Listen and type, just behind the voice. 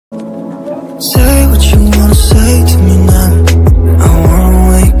Say what you wanna say to me now. I wanna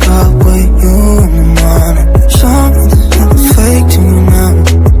wake up with you in the morning. Show me there's nothing fake to me now.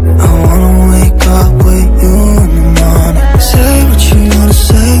 I wanna wake up with you in the morning. Say what you wanna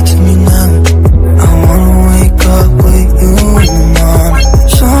say to me now. I wanna wake up with you in the morning.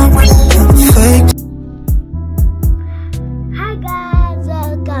 Show me there's nothing fake. Hi guys,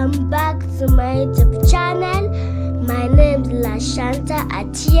 welcome back to my YouTube channel. My name is Lashanta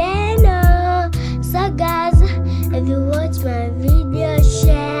Atieno. So guys, if you watch my video,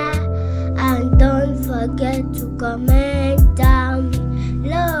 share and don't forget to comment down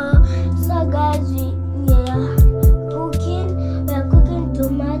below. So guys, we are cooking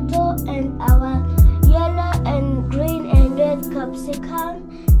tomato and our yellow and green and red capsicum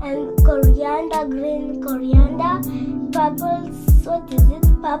and coriander, green coriander, purple, what is it,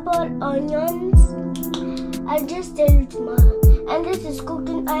 purple onions. I'll just tell you tomorrow. And this is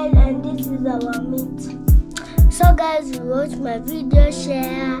cooking oil and this is our meat. So guys, watch my video,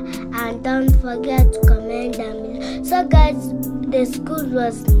 share and don't forget to comment down below. So guys, the school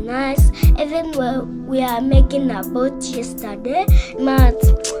was nice. Even when we are making a boat yesterday, not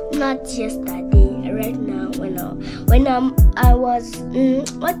yesterday, right now, when I was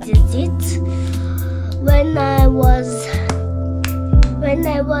what is it? When I was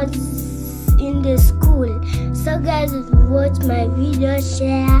in the school. So guys, if you watch my video,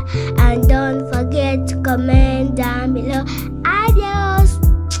 share and don't forget to comment down below. Adios.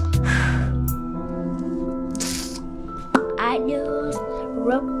 Adios.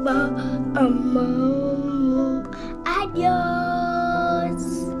 Adios.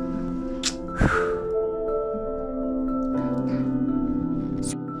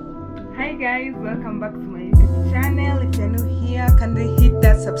 Hi guys, welcome back to my YouTube channel. If you're new here, kindly hit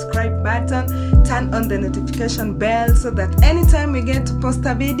that subscribe button, turn on the notification bell so that anytime we get to post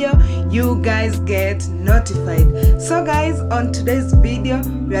a video, you guys get notified. So guys, on today's video,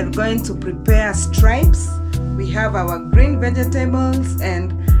 we are going to prepare stripes. We have our green vegetables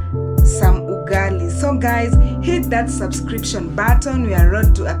and some ugali. So guys, hit that subscription button. We are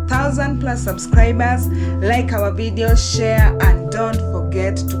road to 1,000+ subscribers. Like our video, share and don't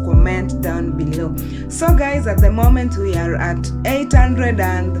forget to comment down below. So guys, at the moment we are at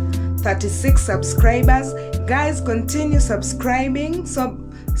 836 subscribers. Guys, continue subscribing so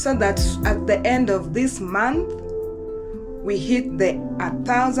that at the end of this month we hit the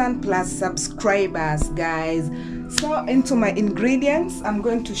 1,000+ subscribers, guys. So into my ingredients, I'm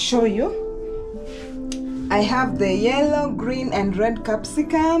going to show you. I have the yellow, green and red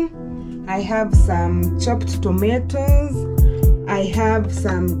capsicum. I have some chopped tomatoes. I have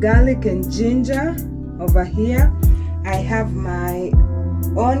some garlic and ginger over here. I have my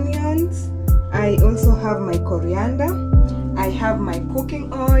onions. I also have my coriander. I have my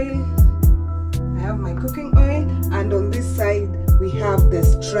cooking oil. And on this side we have the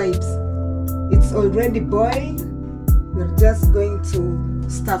stripes. It's already boiled. We're just going to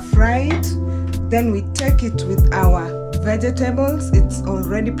stir fry it. Then we take it with our vegetables. It's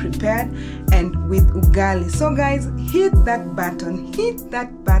already prepared, and with ugali. So guys, hit that button,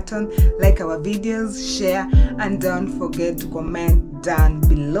 like our videos, share and don't forget to comment down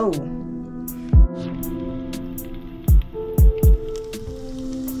below.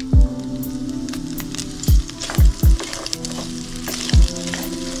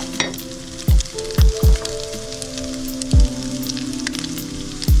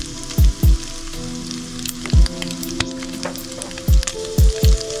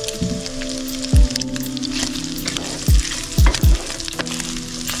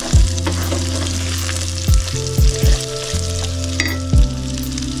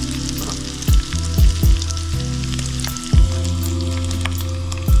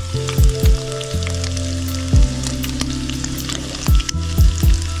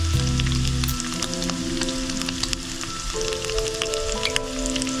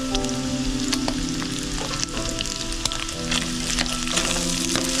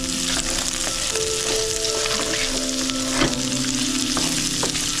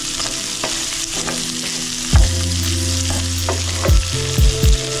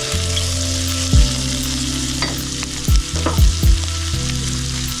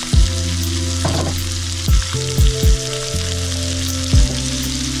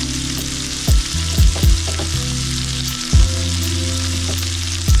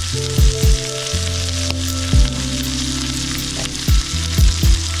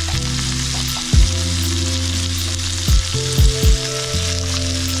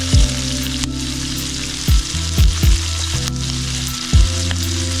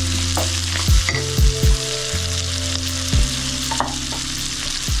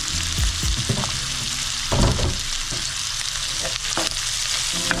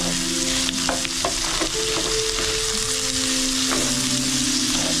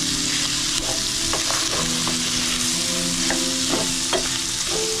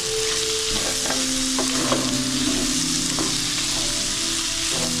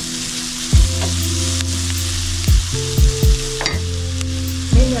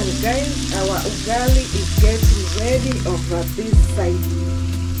 of this side.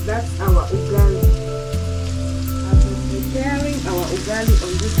 That's our ugali. I've been preparing our ugali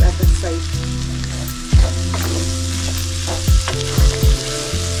on this other side.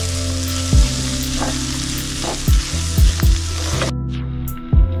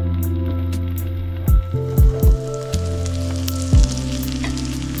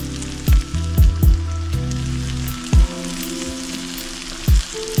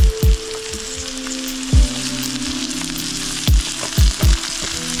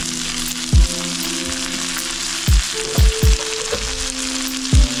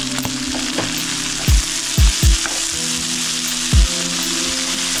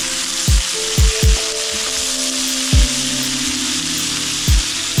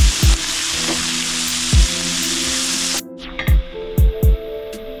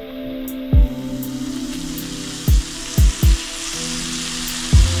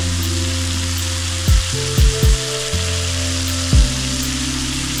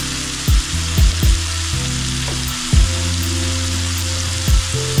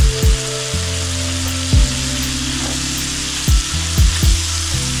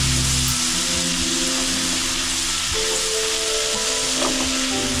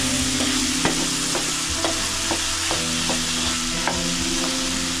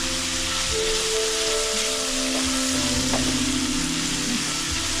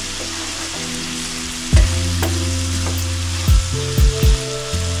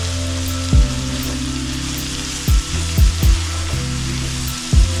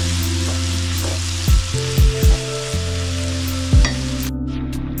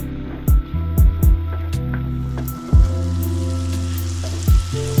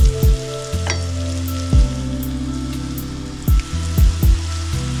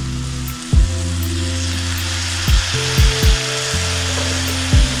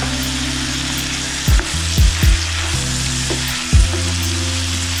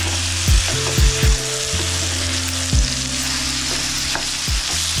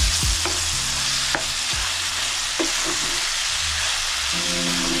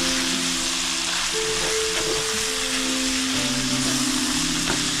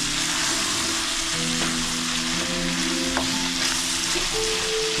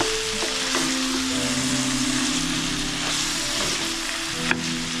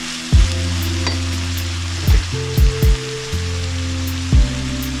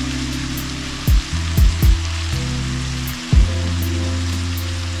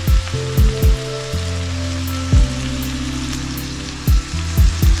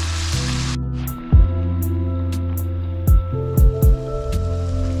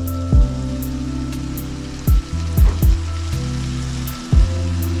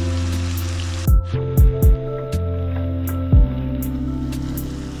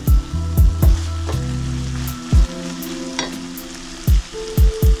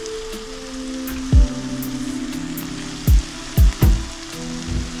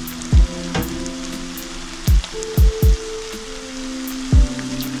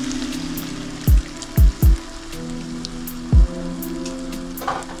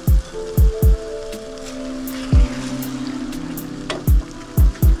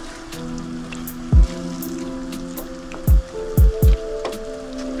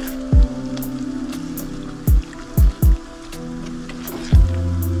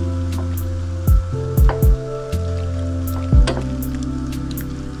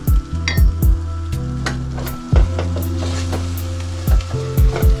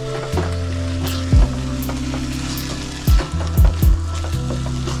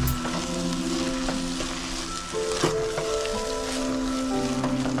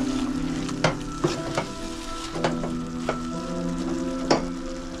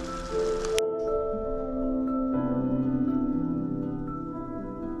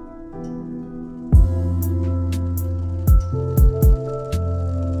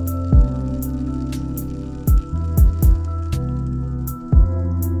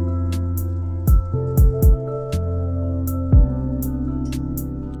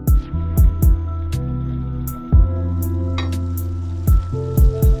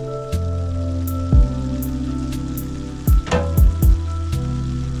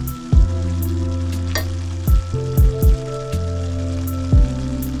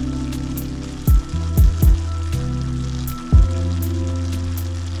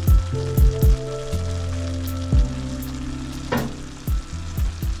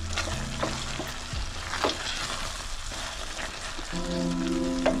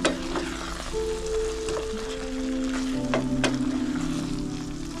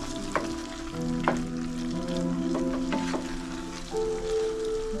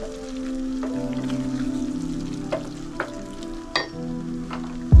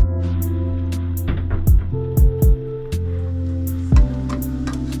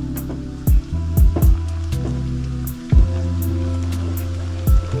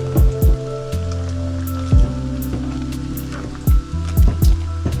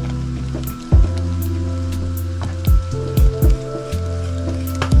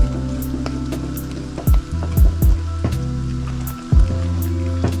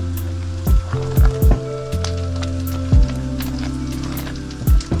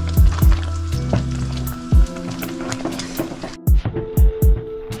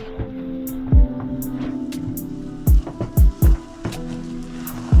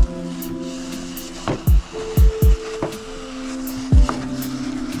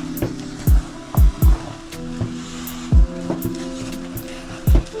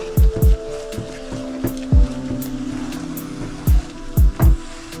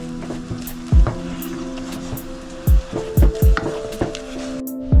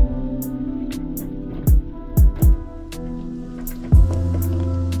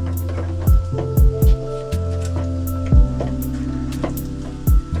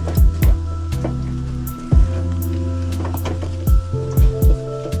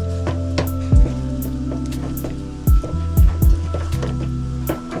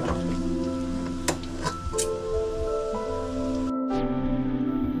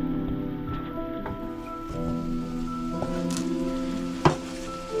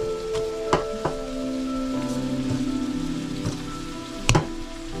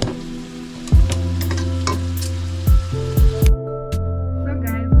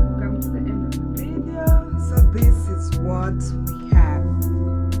 what we have.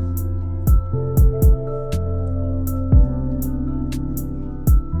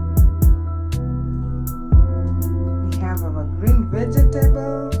 We have our green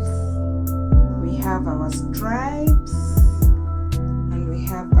vegetables, we have our stripes, and we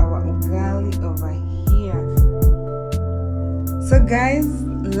have our ugali over here. So guys,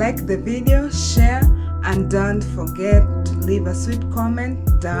 like the video, share, and don't forget to leave a sweet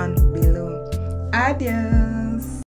comment down below. Adios.